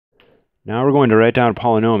Now we're going to write down a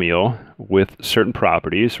polynomial with certain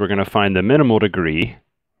properties. We're going to find the minimal degree,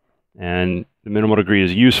 and the minimal degree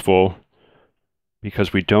is useful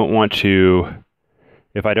because we don't want to,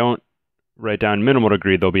 if I don't write down minimal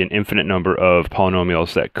degree, there'll be an infinite number of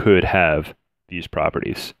polynomials that could have these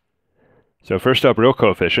properties. So first up, real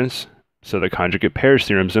coefficients. So the conjugate pairs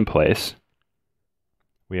theorem's in place.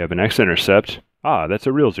 We have an x-intercept. That's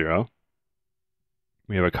a real zero.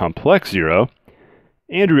 We have a complex zero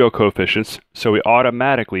and real coefficients. So we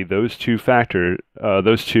automatically, those two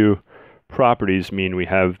properties mean we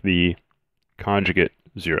have the conjugate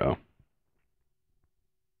zero,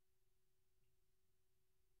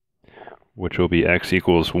 which will be x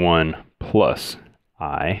equals 1 plus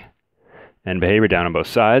I. And behavior down on both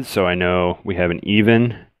sides, so I know we have an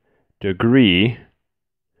even degree,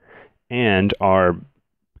 and our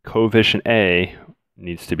coefficient a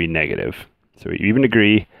needs to be negative. So even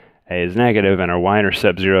degree, a is negative, and our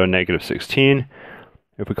y-intercept 0, negative 16.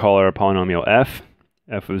 If we call our polynomial f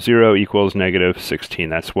of 0 equals negative 16.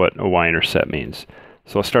 That's what a y-intercept means.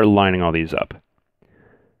 So I'll start lining all these up.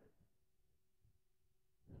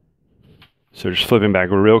 So just flipping back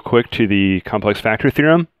real quick to the complex factor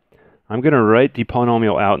theorem, I'm going to write the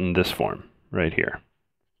polynomial out in this form right here.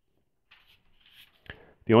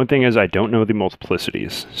 The only thing is I don't know the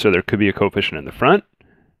multiplicities, so there could be a coefficient in the front.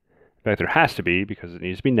 In fact, there has to be because it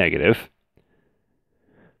needs to be negative.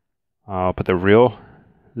 I'll put the real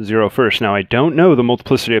 0 first. Now I don't know the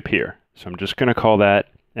multiplicity up here, so I'm just going to call that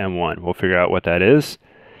m1. We'll figure out what that is.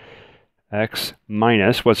 X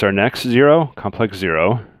minus, what's our next 0? Complex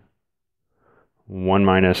 0. 1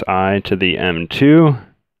 minus I to the m2.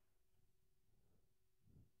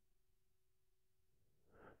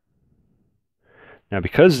 Now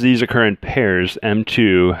because these occur in pairs,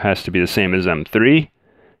 m2 has to be the same as m3,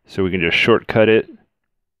 so we can just shortcut it.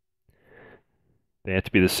 They have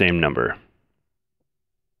to be the same number.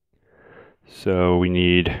 So we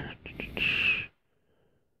need,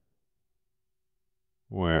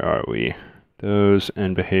 where are we? Those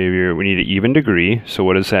and behavior, we need an even degree. So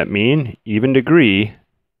what does that mean? Even degree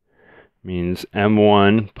means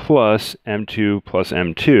m1 plus m2 plus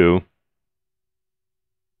m2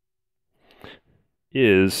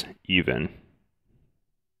 is even.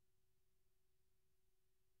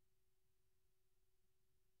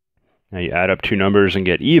 Now you add up two numbers and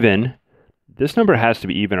get even. This number has to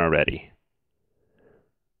be even already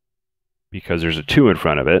because there's a 2 in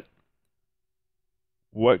front of it.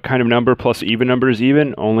 What kind of number plus even number is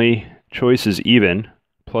even? Only choice is even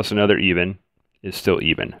plus another even is still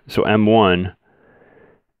even. So m1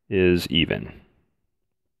 is even.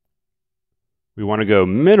 We want to go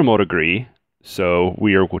minimal degree, so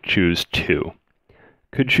we'll choose 2.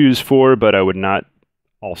 Could choose 4, but I would not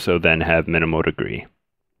also then have minimal degree.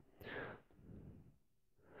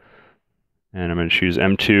 And I'm going to choose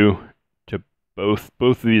m2 to both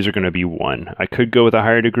of these are going to be 1. I could go with a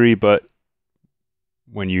higher degree, but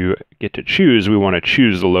when you get to choose, we want to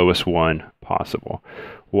choose the lowest one possible.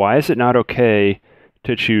 Why is it not okay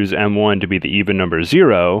to choose m1 to be the even number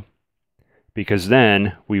 0? Because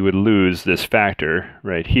then we would lose this factor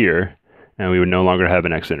right here, and we would no longer have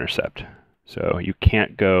an x-intercept. So you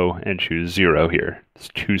can't go and choose 0 here. It's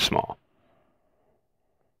too small.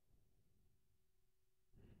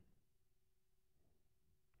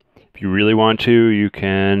 If you really want to, you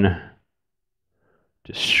can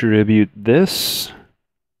distribute this.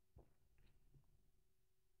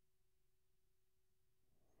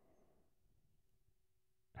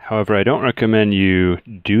 However, I don't recommend you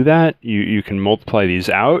do that. You can multiply these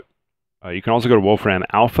out. You can also go to Wolfram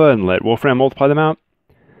Alpha and let Wolfram multiply them out.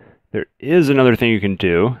 There is another thing you can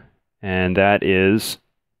do, and that is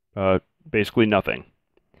basically nothing.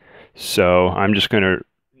 So I'm just going to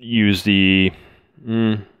use the...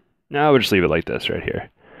 No, we'll just leave it like this right here.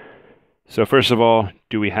 So first of all,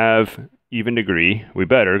 do we have even degree? We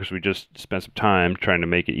better, because we just spent some time trying to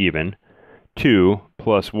make it even. 2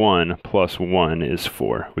 plus 1 plus 1 is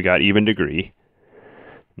 4. We got even degree.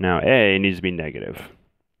 Now a needs to be negative.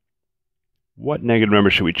 What negative number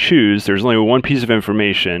should we choose? There's only one piece of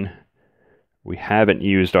information we haven't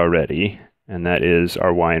used already, and that is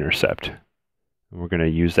our y-intercept. We're going to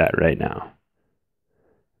use that right now.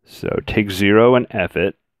 So take 0 and f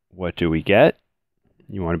it. What do we get?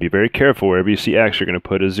 You want to be very careful. Wherever you see x, you're going to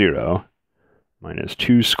put a 0. Minus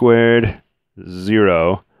 2 squared,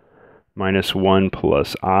 0, minus 1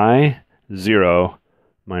 plus I, 0,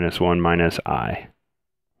 minus 1 minus I.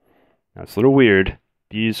 Now it's a little weird.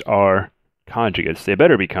 These are conjugates. They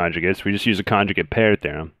better be conjugates. We just use a conjugate pair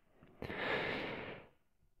theorem.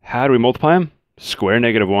 How do we multiply them? Square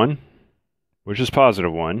negative 1, which is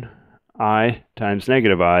positive 1. I times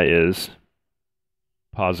negative I is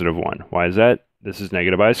positive 1. Why is that? This is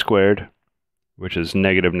negative I squared, which is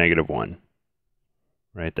negative negative 1.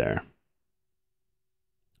 Right there.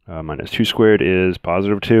 Minus 2 squared is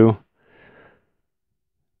positive 2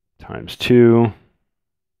 times 2.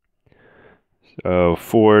 So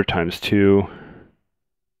 4 times 2.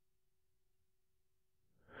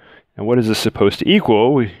 And what is this supposed to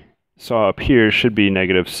equal? We saw up here should be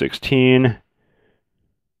negative 16.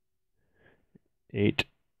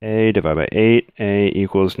 8a divided by 8a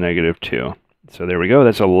equals negative 2. So there we go.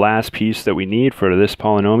 That's the last piece that we need for this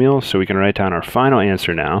polynomial. So we can write down our final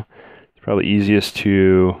answer now. It's probably easiest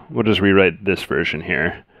to, we'll just rewrite this version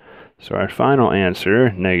here. So our final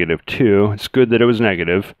answer, negative 2. It's good that it was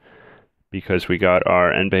negative because we got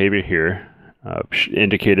our end behavior here,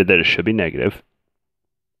 indicated that it should be negative.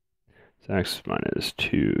 So x minus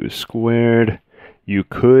 2 squared. You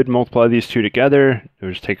could multiply these two together. It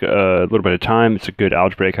would just take a little bit of time. It's a good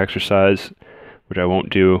algebraic exercise, which I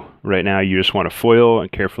won't do right now. You just want to FOIL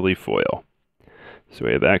and carefully FOIL. So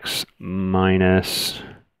we have x minus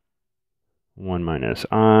 1 minus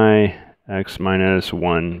I, x minus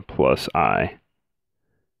 1 plus I.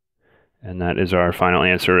 And that is our final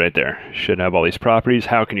answer right there. Should have all these properties.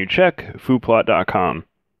 How can you check? fooplot.com.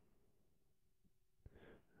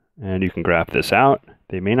 And you can graph this out.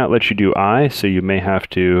 They may not let you do I, so you may have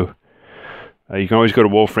to, you can always go to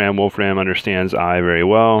Wolfram. Wolfram understands I very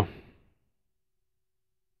well.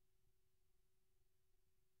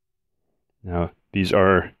 Now, these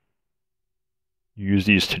are, you use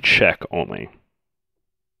these to check only.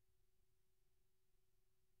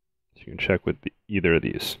 So you can check with either of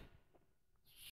these.